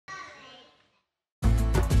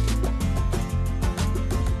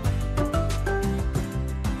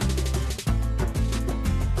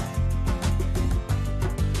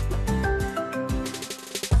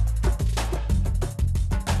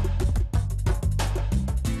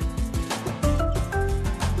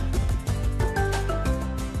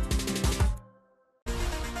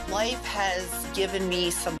Life has given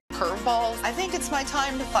me some curveballs. I think it's my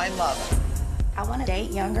time to find love. I want to date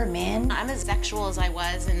younger men. I'm as sexual as I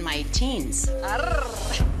was in my teens.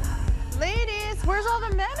 Ladies, where's all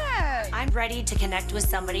the men at? I'm ready to connect with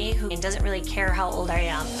somebody who doesn't really care how old I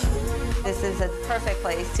am. This is a perfect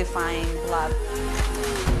place to find love.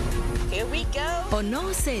 Here we go. O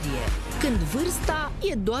nouă serie, când vârsta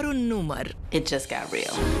e doar un număr. It just got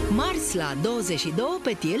real. Marți la 22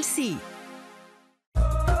 pe TLC.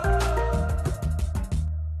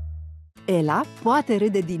 Ela poate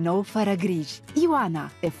râde din nou fără griji.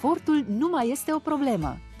 Ioana, efortul nu mai este o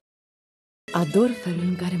problemă. Ador felul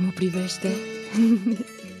în care mă privește.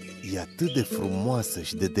 E atât de frumoasă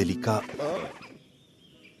și de delicat.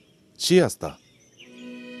 Ce-i asta?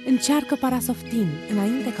 Încearcă Parasoftin,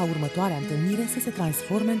 înainte ca următoarea întâlnire să se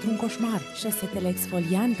transforme într-un coșmar. Șosetele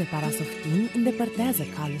exfoliante Parasoftin îndepărtează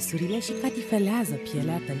calusurile și catifelează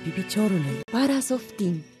pielea tălpii piciorului.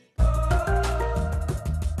 Parasoftin.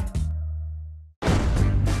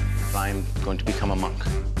 I'm going to become a monk.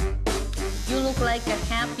 You look like a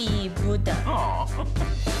happy Buddha. Oh.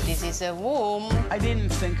 This is a womb. I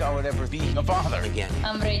didn't think I would ever be a father again.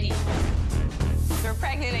 I'm ready. We're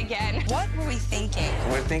pregnant again. What were we thinking?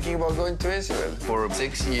 We're thinking about going to Israel for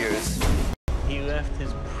 6 years. He left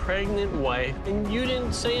his pregnant wife and you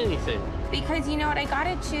didn't say anything. Because you know what, I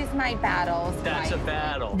gotta choose my battles. That's a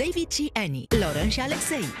battle. David și Annie, Lauren și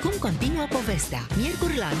Alexei. Cum continuă povestea?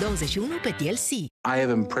 Miercuri la 21 pe TLC. I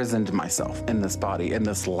have imprisoned myself in this body, in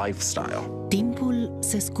this lifestyle. Timpul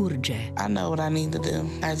se scurge. I know what I need to do.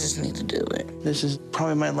 I just need to do it. This is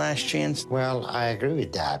probably my last chance. Well, I agree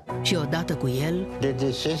with that. Și odată cu el, the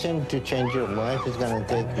decision to change your life is going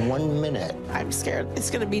to take 1 minute. I'm scared it's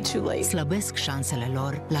going to be too late. slăbesc șansele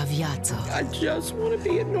lor la viață. I just want to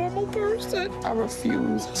be a normal person. I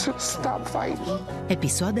refuse to stop fighting.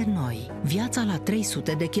 Episoade noi. Viața la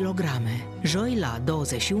 300 de kilograme. Joi la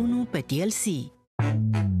 21 pe TLC.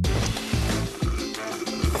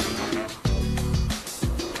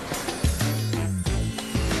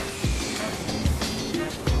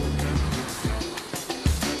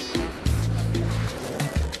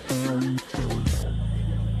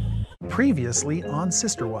 Previously on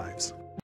Sister Wives.